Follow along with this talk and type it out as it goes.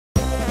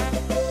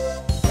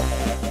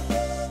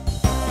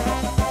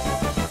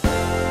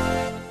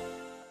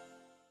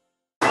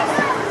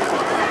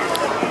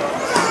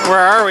Where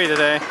are we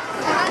today?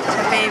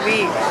 At Bay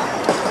Beach.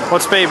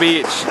 What's Bay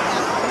Beach? A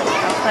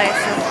place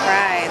with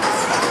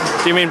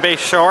rides. Do you mean Bay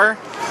Shore?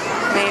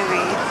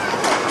 Maybe.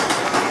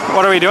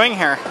 What are we doing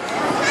here?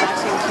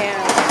 Watching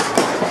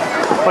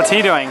Cam. What's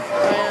he doing? I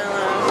don't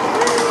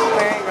know.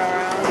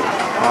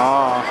 Merry-go-round.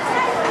 Oh.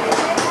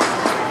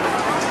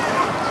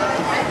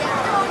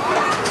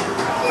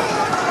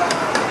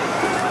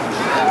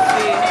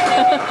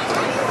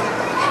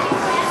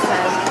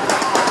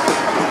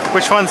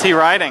 Which one's he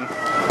riding?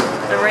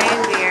 The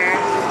reindeer.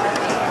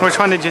 Which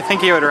one did you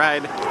think he would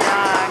ride?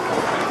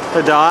 Dog.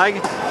 The dog?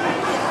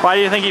 Why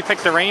do you think he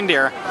picked the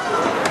reindeer? I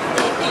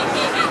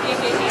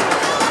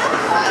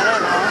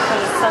don't know,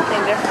 because it's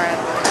something different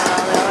than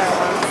all the other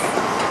ones.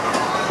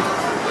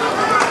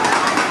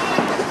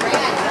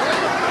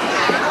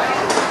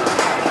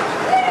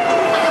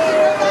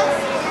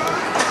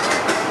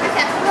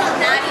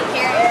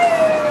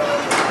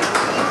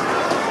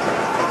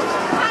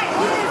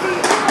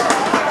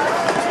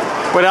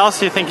 What else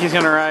do you think he's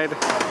going to ride?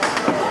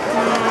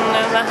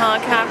 There's the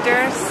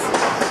helicopters.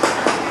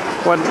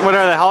 What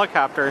are the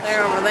helicopters?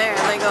 They're over there.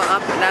 They go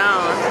up and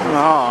down.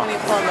 Oh. When you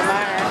pull the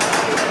bar.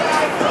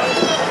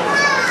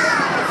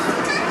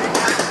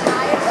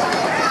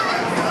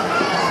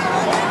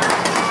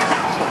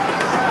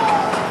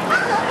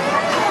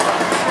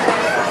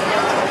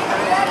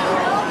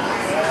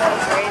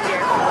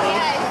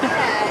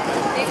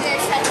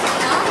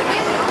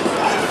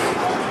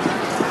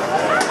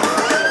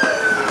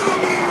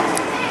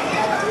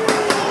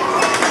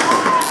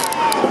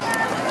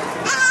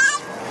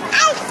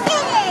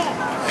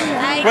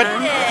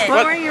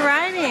 What were you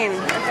riding?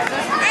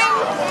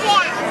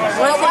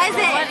 What was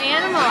it? What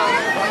animal?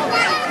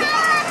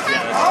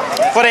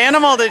 What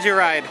animal did you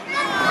ride?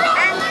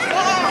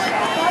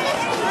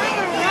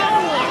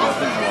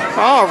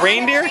 Oh, a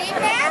reindeer?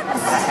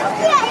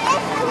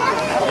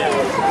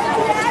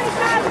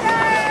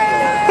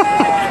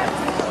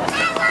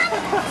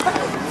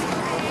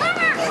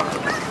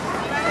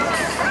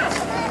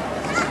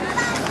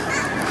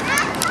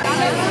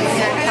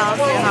 Tells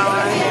you how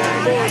long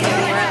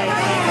you're right.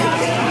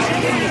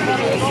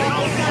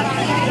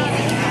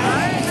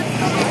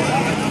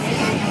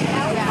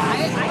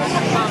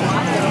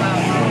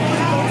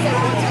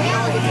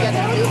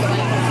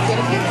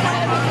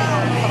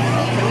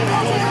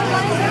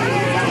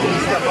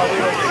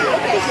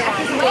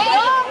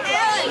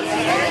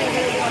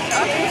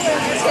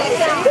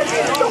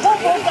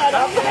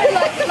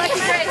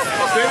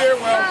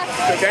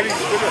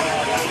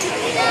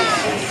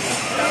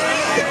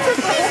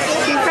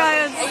 You probably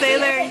would stay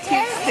there and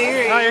keep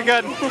steering. Oh, you're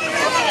good.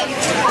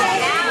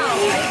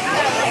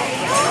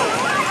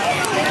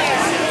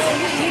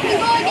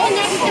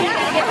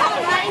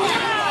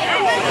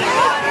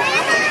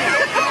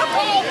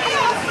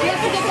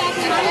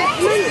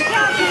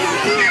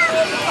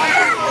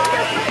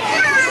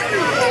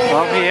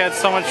 Well, he had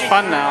so much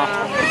fun now.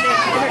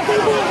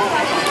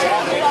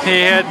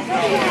 He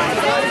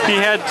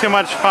had too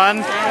much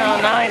fun. I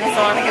don't know, I just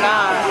don't want to get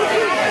off.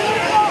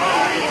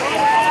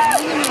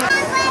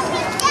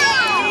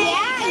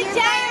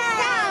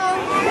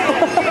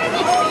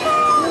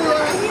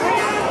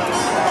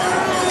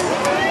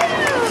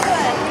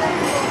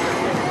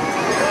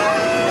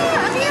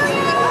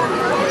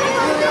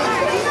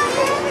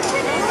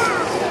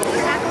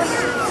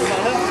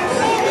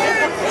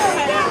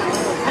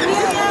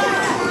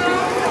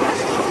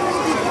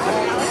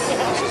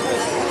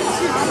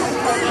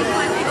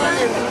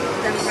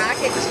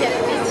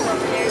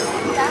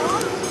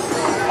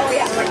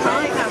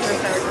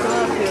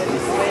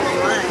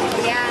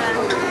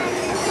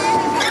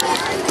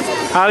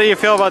 How do you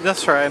feel about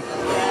this ride?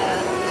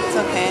 It's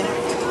okay.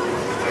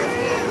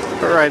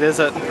 What ride is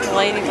it?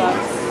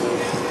 Ladybugs.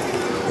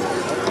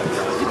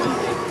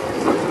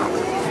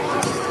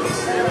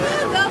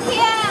 Go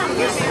Cam!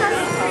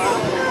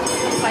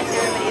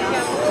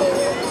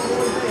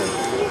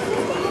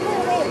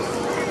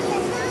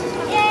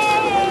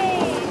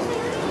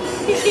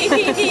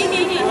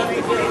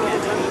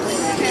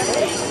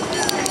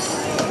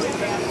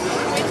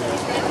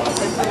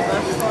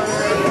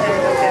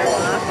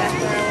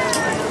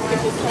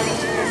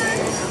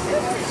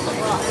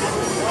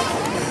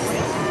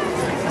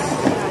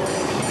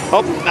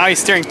 Oh, now he's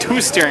steering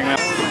two steering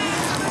wheels.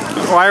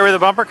 Why were the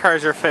bumper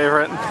cars your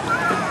favorite?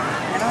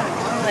 I don't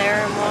know,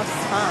 they're most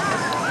fun.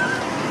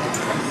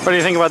 What do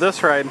you think about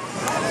this ride? I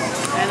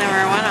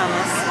never went on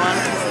this one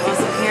because it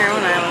wasn't here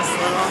when I was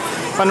little.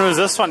 When was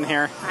this one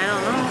here? I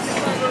don't know.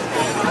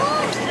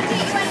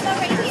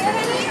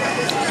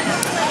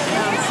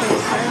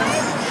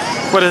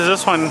 What is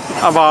this one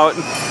about?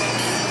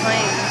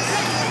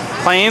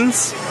 Planes.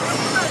 Planes?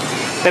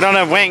 They don't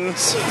have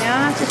wings. You don't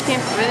have to keep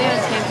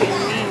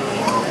videotaping me.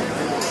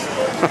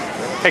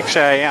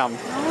 Actually, I am.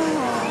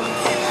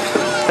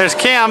 Oh. There's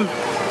Cam.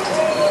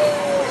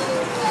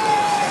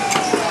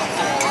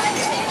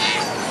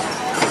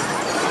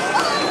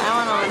 That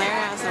one over there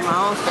has a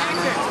mouth on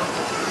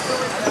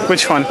it.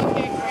 Which one?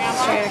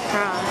 Straight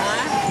across.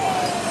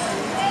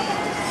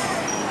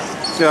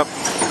 Yep.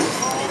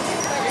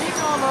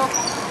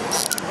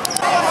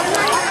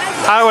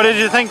 What did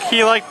you think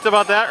he liked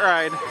about that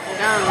ride?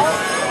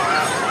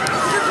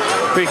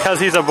 Because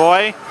he's a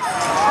boy?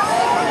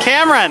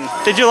 Cameron,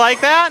 did you like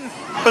that?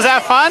 Was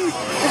that fun?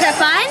 Was that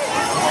fun?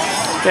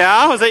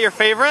 Yeah, was that your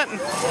favorite?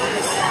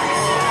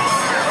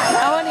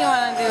 Now what do you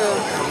want to do?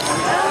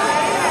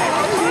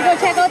 Should we go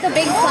check out the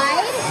big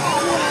slide?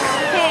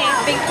 Okay,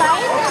 big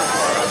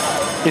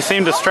slide? You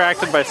seem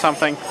distracted by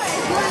something.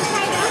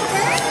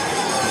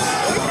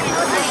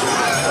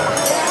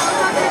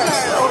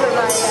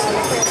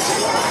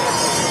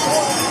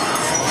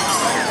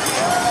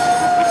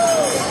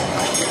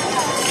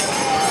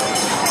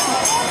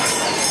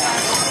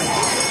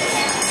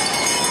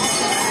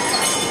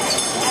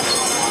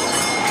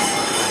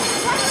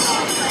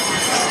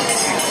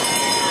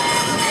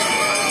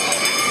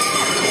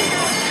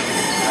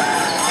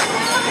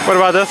 What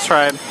about this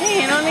ride?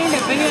 Hey, you don't need to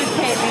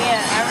videotape me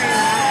at every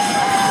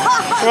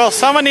ride. Well,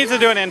 someone needs to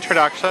do an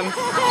introduction. These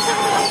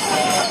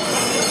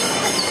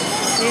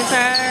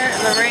are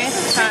the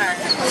race cars.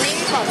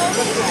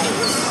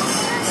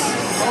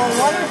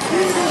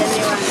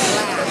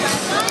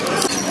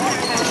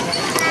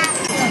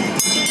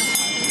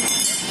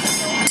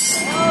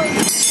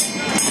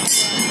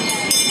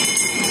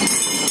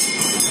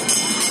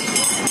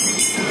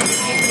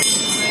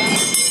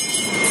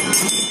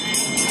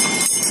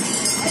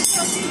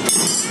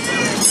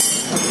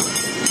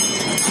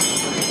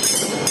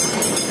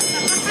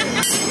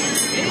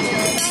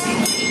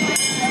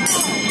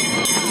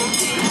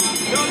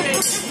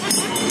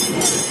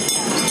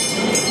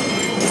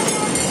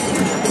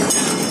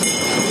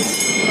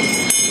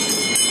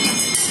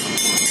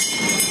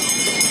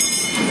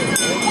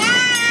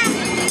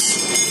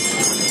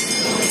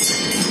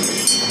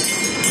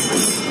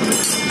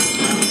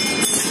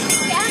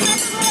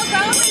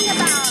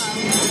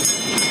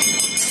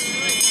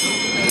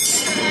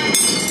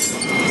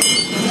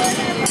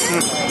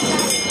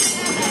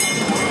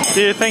 Do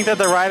you think that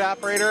the ride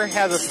operator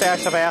has a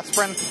stash of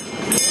aspirin?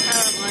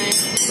 Probably.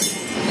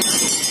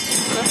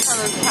 This one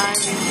is time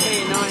being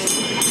pretty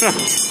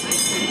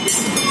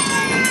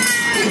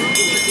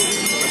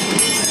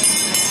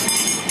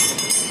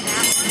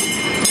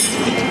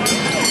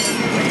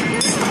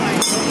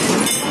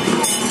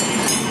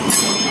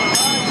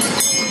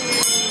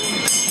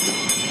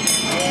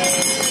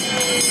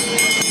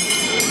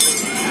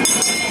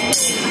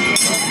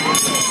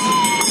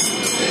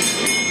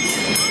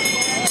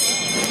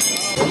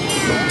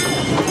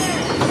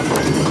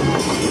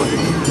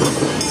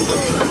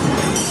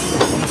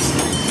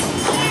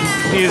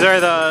These are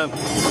the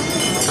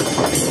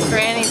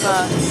granny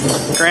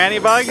bugs. granny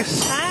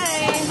bugs?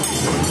 Hi.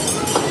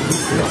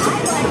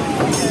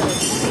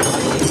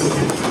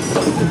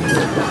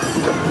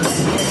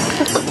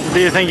 Do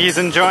you think he's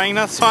enjoying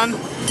this one?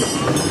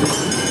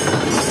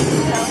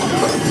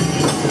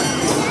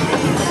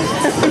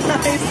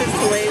 He's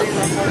just waiting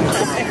the whole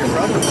time.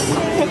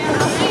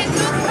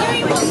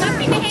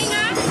 Nothing to hang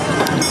on.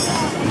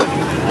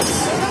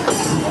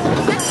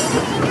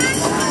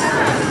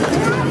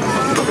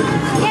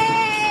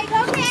 Yay,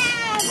 go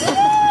Cavs!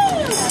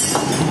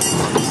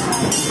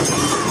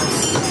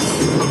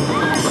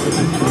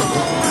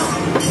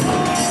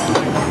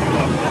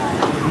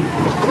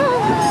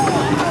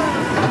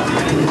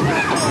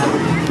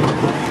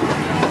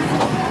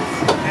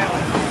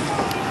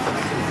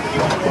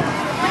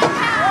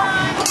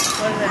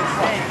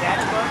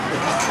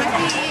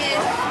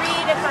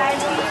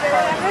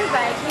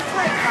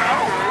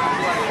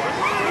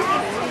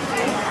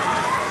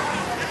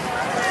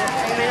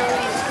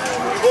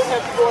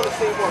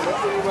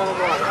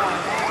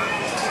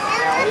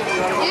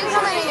 You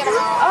come in and get a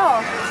home. Oh.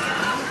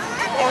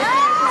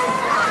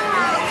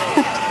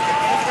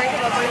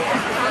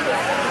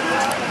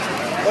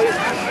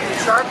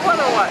 Sharp one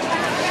or what? Is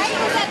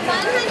that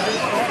fun, honey?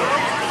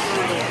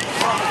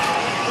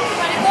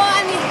 Want to go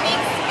on these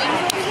big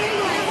swings over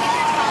here?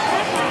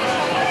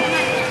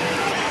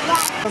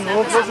 You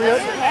want to see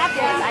what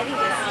happens. I think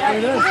it's stuck.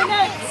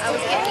 I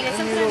was getting it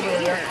something over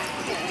here.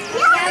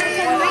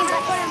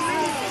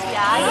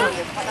 Yeah, I know.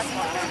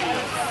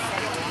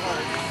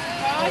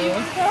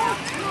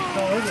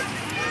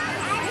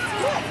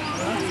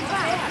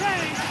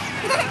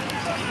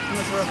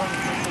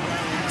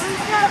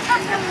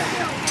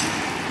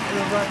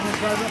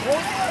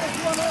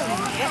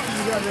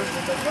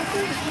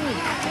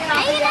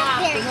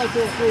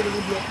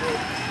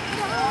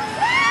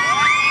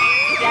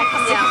 Yeah,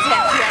 come down.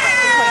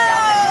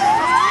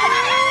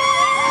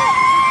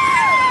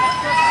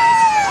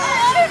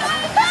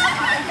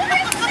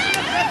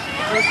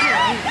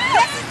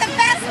 This is the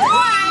best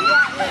one!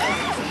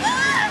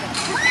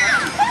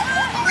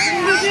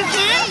 Did you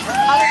can?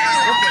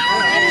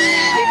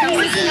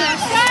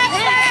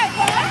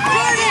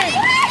 Jordan!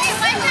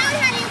 Watch out,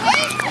 honey,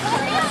 wait!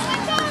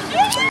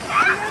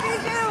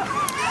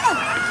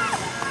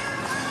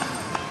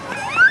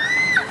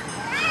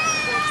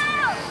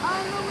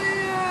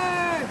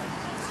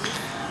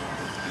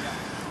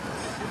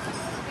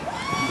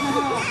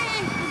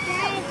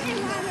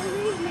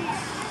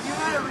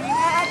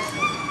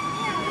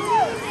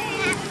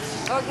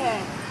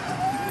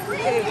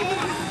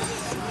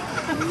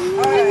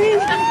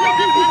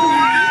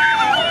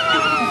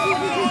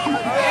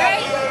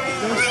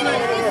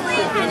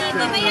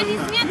 Sandy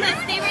Samantha,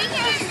 stay right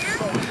here.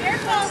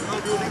 Careful.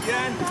 I'll do it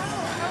again.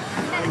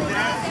 Like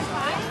that.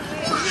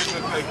 You didn't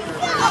look like you were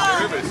very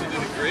nervous. You did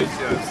a great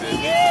job,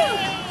 Sandy.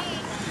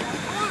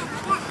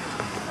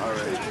 All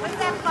right. Was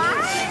that fun?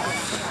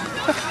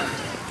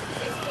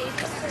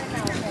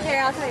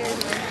 Here, I'll tell you.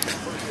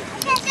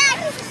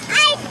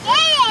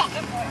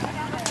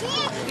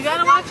 You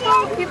gotta watch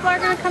out. People are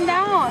gonna come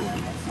down.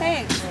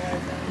 Thanks.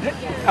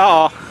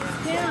 Uh-oh.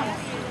 Yeah.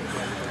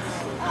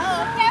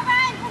 Oh,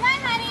 Camron, come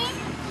on,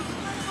 honey.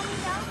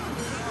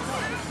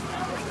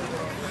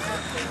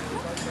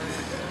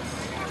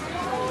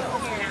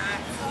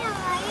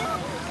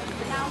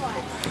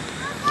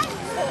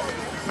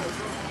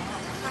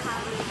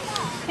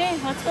 Okay,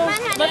 let's go.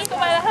 Let's go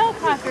by the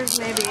helicopters,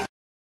 maybe.